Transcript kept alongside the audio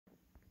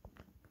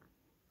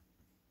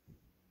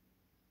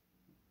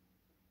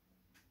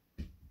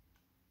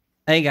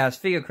Hey guys,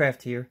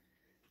 Figurecraft here.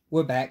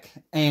 We're back,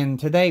 and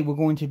today we're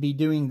going to be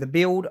doing the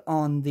build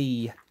on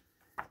the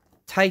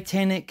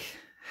Titanic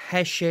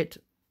Hachette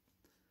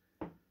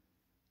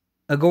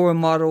Agora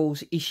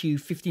Models issue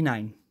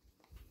 59.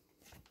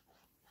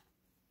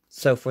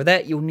 So for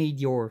that, you'll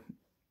need your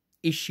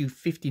issue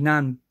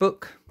 59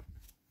 book.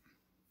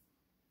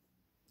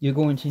 You're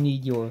going to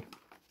need your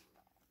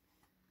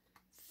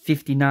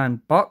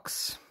 59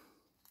 box,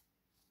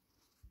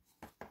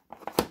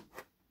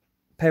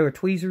 pair of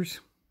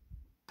tweezers,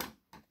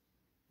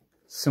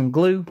 some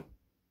glue,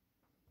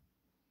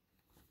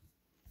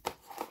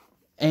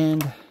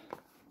 and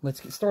let's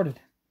get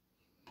started.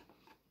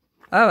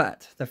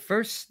 Alright, the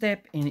first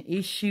step in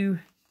issue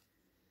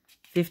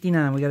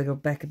 59, we gotta go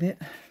back a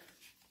bit.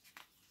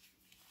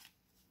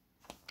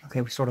 Okay,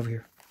 we start over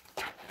here.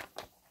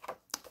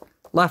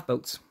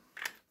 Lifeboats.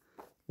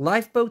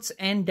 Lifeboats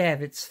and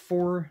davits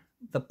for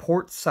the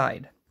port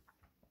side.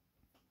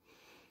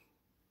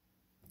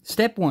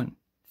 Step 1.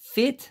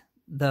 Fit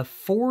the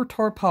 4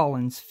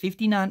 tarpaulins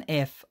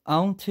 59F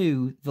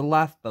onto the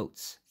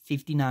lifeboats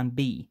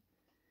 59B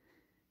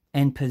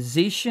and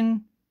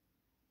position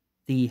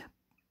the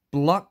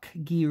block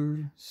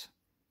gear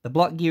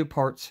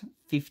parts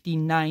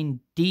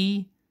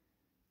 59D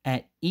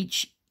at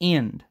each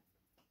end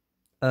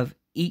of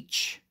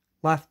each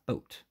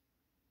lifeboat.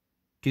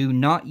 Do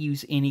not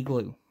use any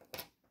glue.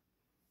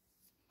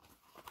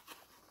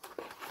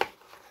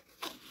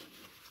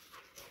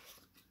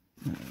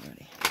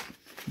 Alrighty.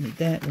 We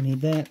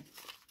need that.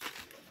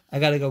 I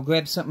gotta go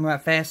grab something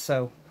right fast,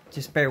 so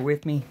just bear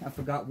with me. I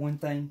forgot one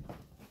thing,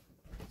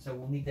 so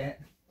we'll need that.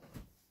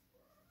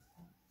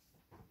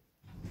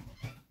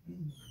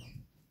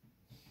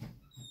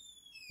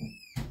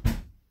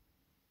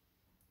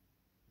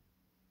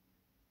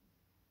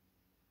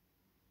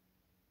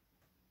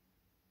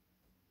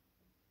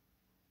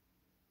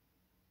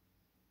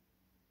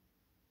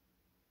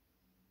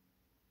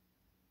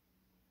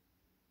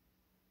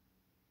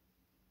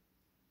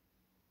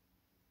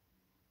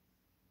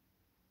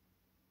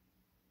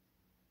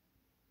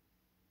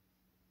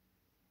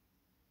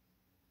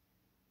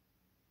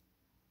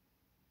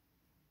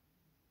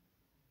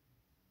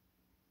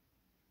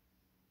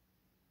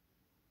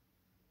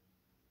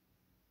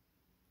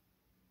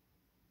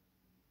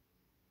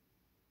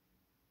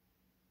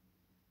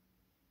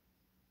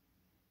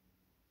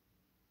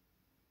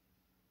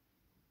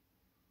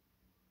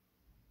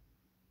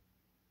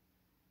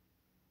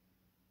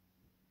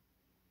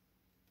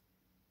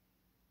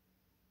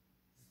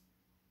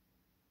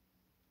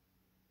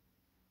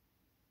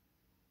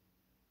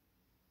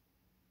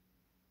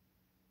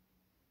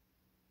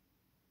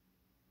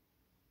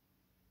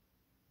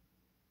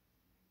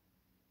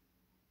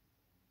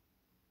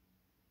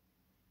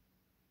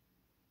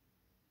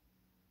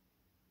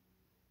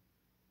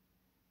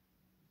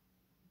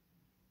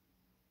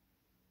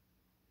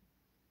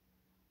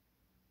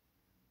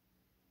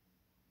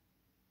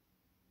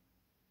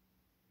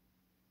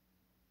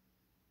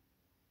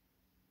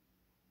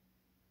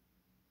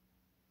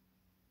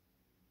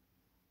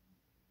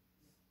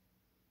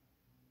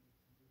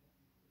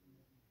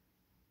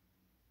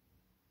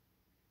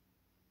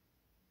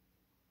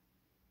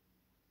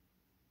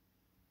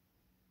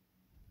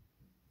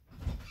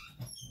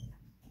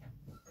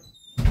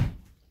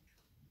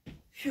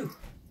 Phew.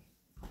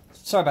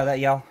 Sorry about that,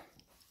 y'all.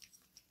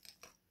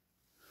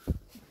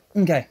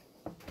 Okay.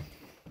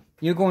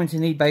 You're going to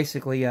need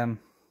basically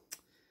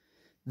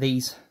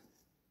these.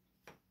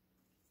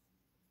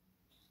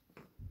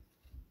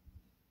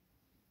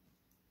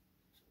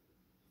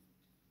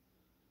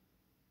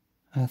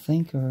 I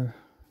think, or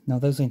no,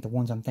 those ain't the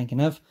ones I'm thinking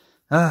of.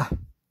 I'm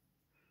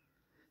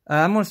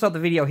going to stop the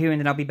video here, and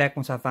then I'll be back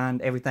once I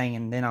find everything,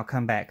 and then I'll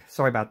come back.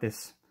 Sorry about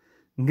this.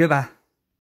 Goodbye.